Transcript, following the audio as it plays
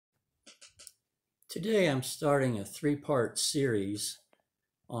Today I'm starting a three-part series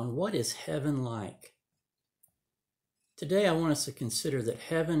on what is heaven like. Today I want us to consider that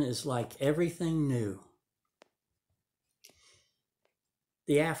heaven is like everything new.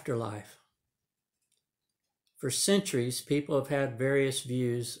 The afterlife. For centuries, people have had various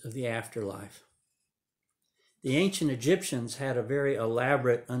views of the afterlife. The ancient Egyptians had a very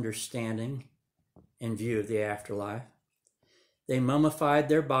elaborate understanding and view of the afterlife. They mummified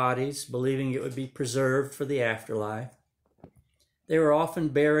their bodies, believing it would be preserved for the afterlife. They were often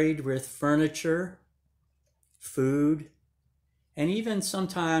buried with furniture, food, and even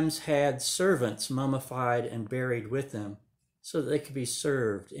sometimes had servants mummified and buried with them so that they could be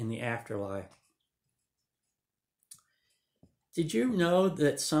served in the afterlife. Did you know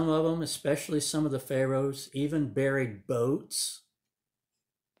that some of them, especially some of the pharaohs, even buried boats?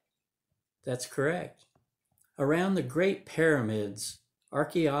 That's correct. Around the Great Pyramids,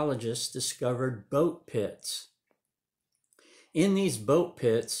 archaeologists discovered boat pits. In these boat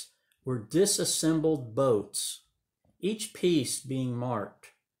pits were disassembled boats, each piece being marked.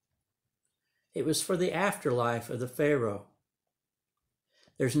 It was for the afterlife of the pharaoh.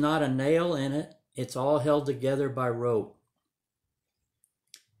 There's not a nail in it. It's all held together by rope.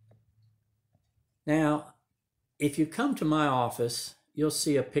 Now, if you come to my office, you'll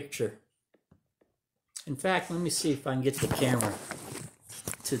see a picture. In fact, let me see if I can get the camera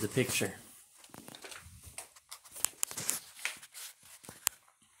to the picture.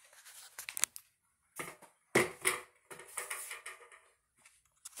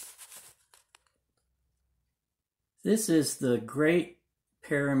 This is the Great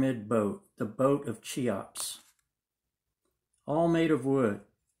Pyramid boat, the boat of Cheops, all made of wood.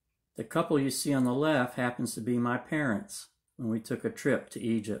 The couple you see on the left happens to be my parents when we took a trip to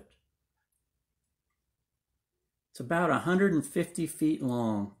Egypt. It's about 150 feet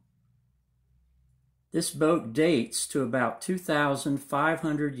long. This boat dates to about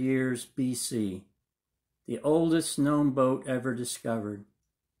 2,500 years BC, the oldest known boat ever discovered.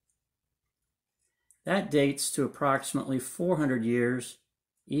 That dates to approximately 400 years,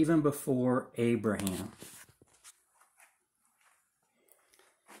 even before Abraham.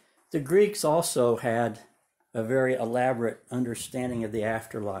 The Greeks also had a very elaborate understanding of the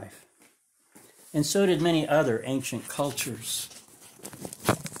afterlife, and so did many other ancient cultures.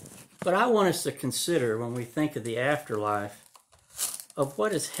 But I want us to consider, when we think of the afterlife, of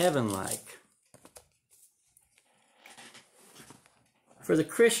what is heaven like. For the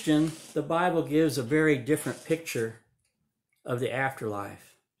Christian, the Bible gives a very different picture of the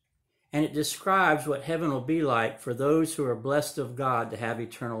afterlife, and it describes what heaven will be like for those who are blessed of God to have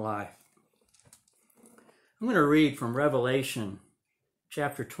eternal life. I'm going to read from Revelation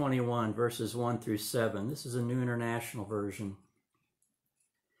chapter 21, verses 1 through 7. This is a New International Version.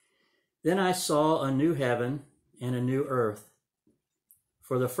 Then I saw a new heaven and a new earth.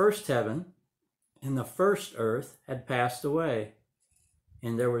 For the first heaven and the first earth had passed away,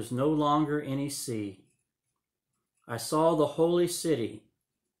 and there was no longer any sea. I saw the holy city,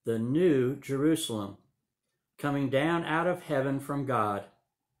 the new Jerusalem, coming down out of heaven from God,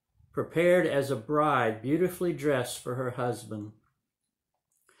 prepared as a bride beautifully dressed for her husband.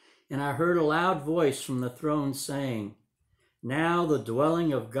 And I heard a loud voice from the throne saying, "Now the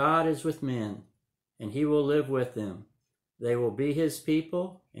dwelling of God is with men, and he will live with them. They will be his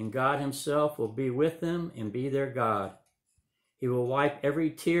people, and God himself will be with them and be their God. He will wipe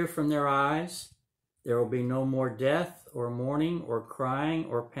every tear from their eyes. There will be no more death or mourning or crying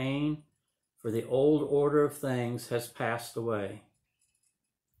or pain, for the old order of things has passed away."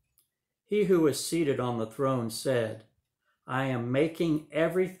 He who was seated on the throne said, "I am making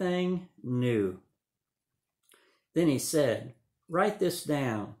everything new." Then he said, "Write this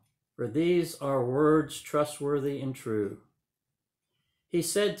down, for these are words trustworthy and true." He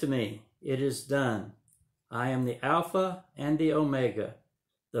said to me, "It is done. I am the Alpha and the Omega,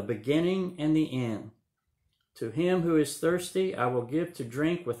 the beginning and the end. To him who is thirsty, I will give to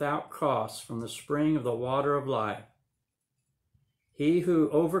drink without cost from the spring of the water of life. He who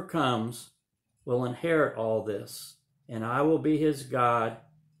overcomes will inherit all this, and I will be his God,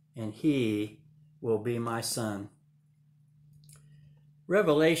 and he will be my son."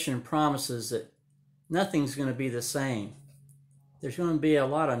 Revelation promises that nothing's going to be the same. There's going to be a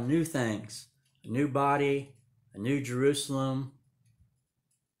lot of new things. A new body, a new Jerusalem,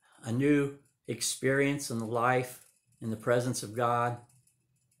 a new experience in life in the presence of God.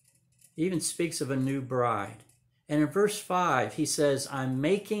 He even speaks of a new bride. And in verse 5, he says, "I'm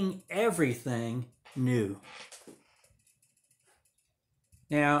making everything new."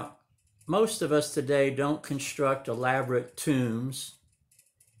 Now, most of us today don't construct elaborate tombs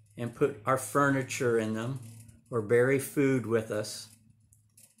and put our furniture in them or bury food with us.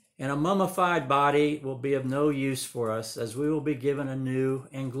 And a mummified body will be of no use for us, as we will be given a new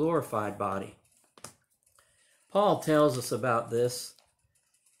and glorified body. Paul tells us about this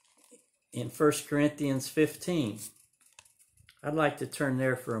in 1 Corinthians 15. I'd like to turn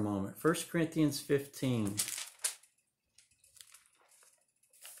there for a moment. 1 Corinthians 15,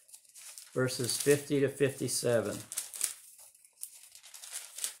 verses 50 to 57.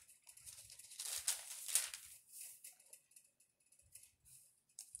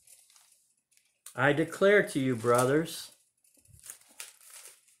 I declare to you, brothers,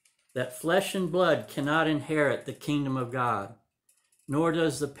 that flesh and blood cannot inherit the kingdom of God, nor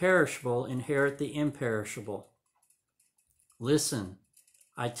does the perishable inherit the imperishable. Listen,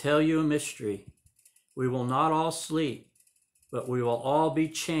 I tell you a mystery. We will not all sleep, but we will all be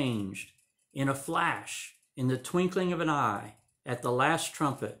changed in a flash, in the twinkling of an eye, at the last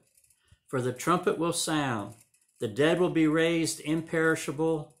trumpet. For the trumpet will sound, the dead will be raised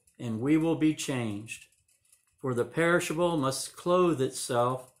imperishable, and we will be changed. For the perishable must clothe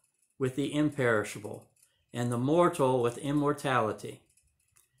itself with the imperishable, and the mortal with immortality.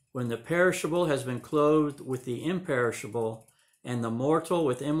 When the perishable has been clothed with the imperishable, and the mortal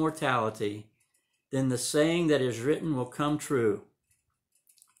with immortality, then the saying that is written will come true.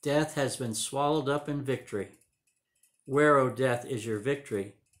 Death has been swallowed up in victory. Where, O death, is your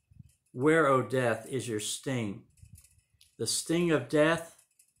victory? Where, O death, is your sting? The sting of death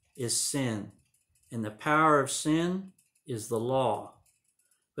is sin, and the power of sin is the law.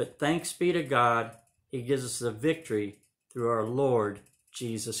 But thanks be to God, he gives us the victory through our Lord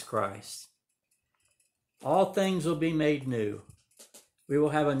Jesus Christ. All things will be made new. We will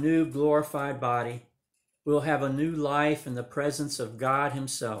have a new glorified body. We will have a new life in the presence of God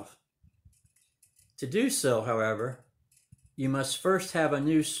himself. To do so, however, you must first have a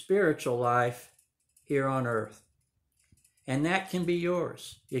new spiritual life here on earth. And that can be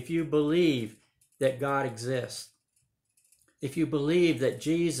yours if you believe that God exists. If you believe that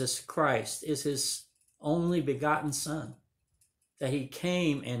Jesus Christ is his only begotten Son, that he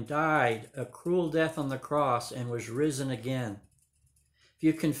came and died a cruel death on the cross and was risen again. If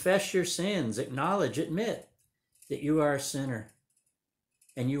you confess your sins, acknowledge, admit that you are a sinner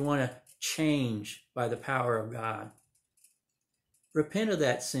and you want to change by the power of God. Repent of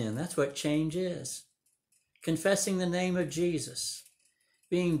that sin. That's what change is. Confessing the name of Jesus,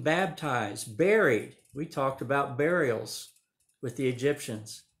 being baptized, buried. We talked about burials with the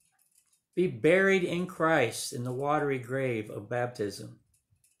Egyptians. Be buried in Christ in the watery grave of baptism,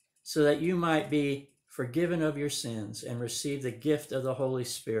 so that you might be forgiven of your sins and receive the gift of the Holy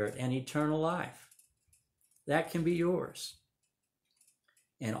Spirit and eternal life. That can be yours.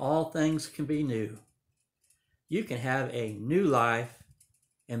 And all things can be new. You can have a new life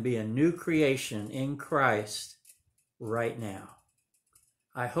and be a new creation in Christ right now.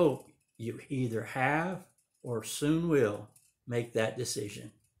 I hope you either have or soon will make that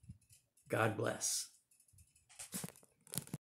decision. God bless.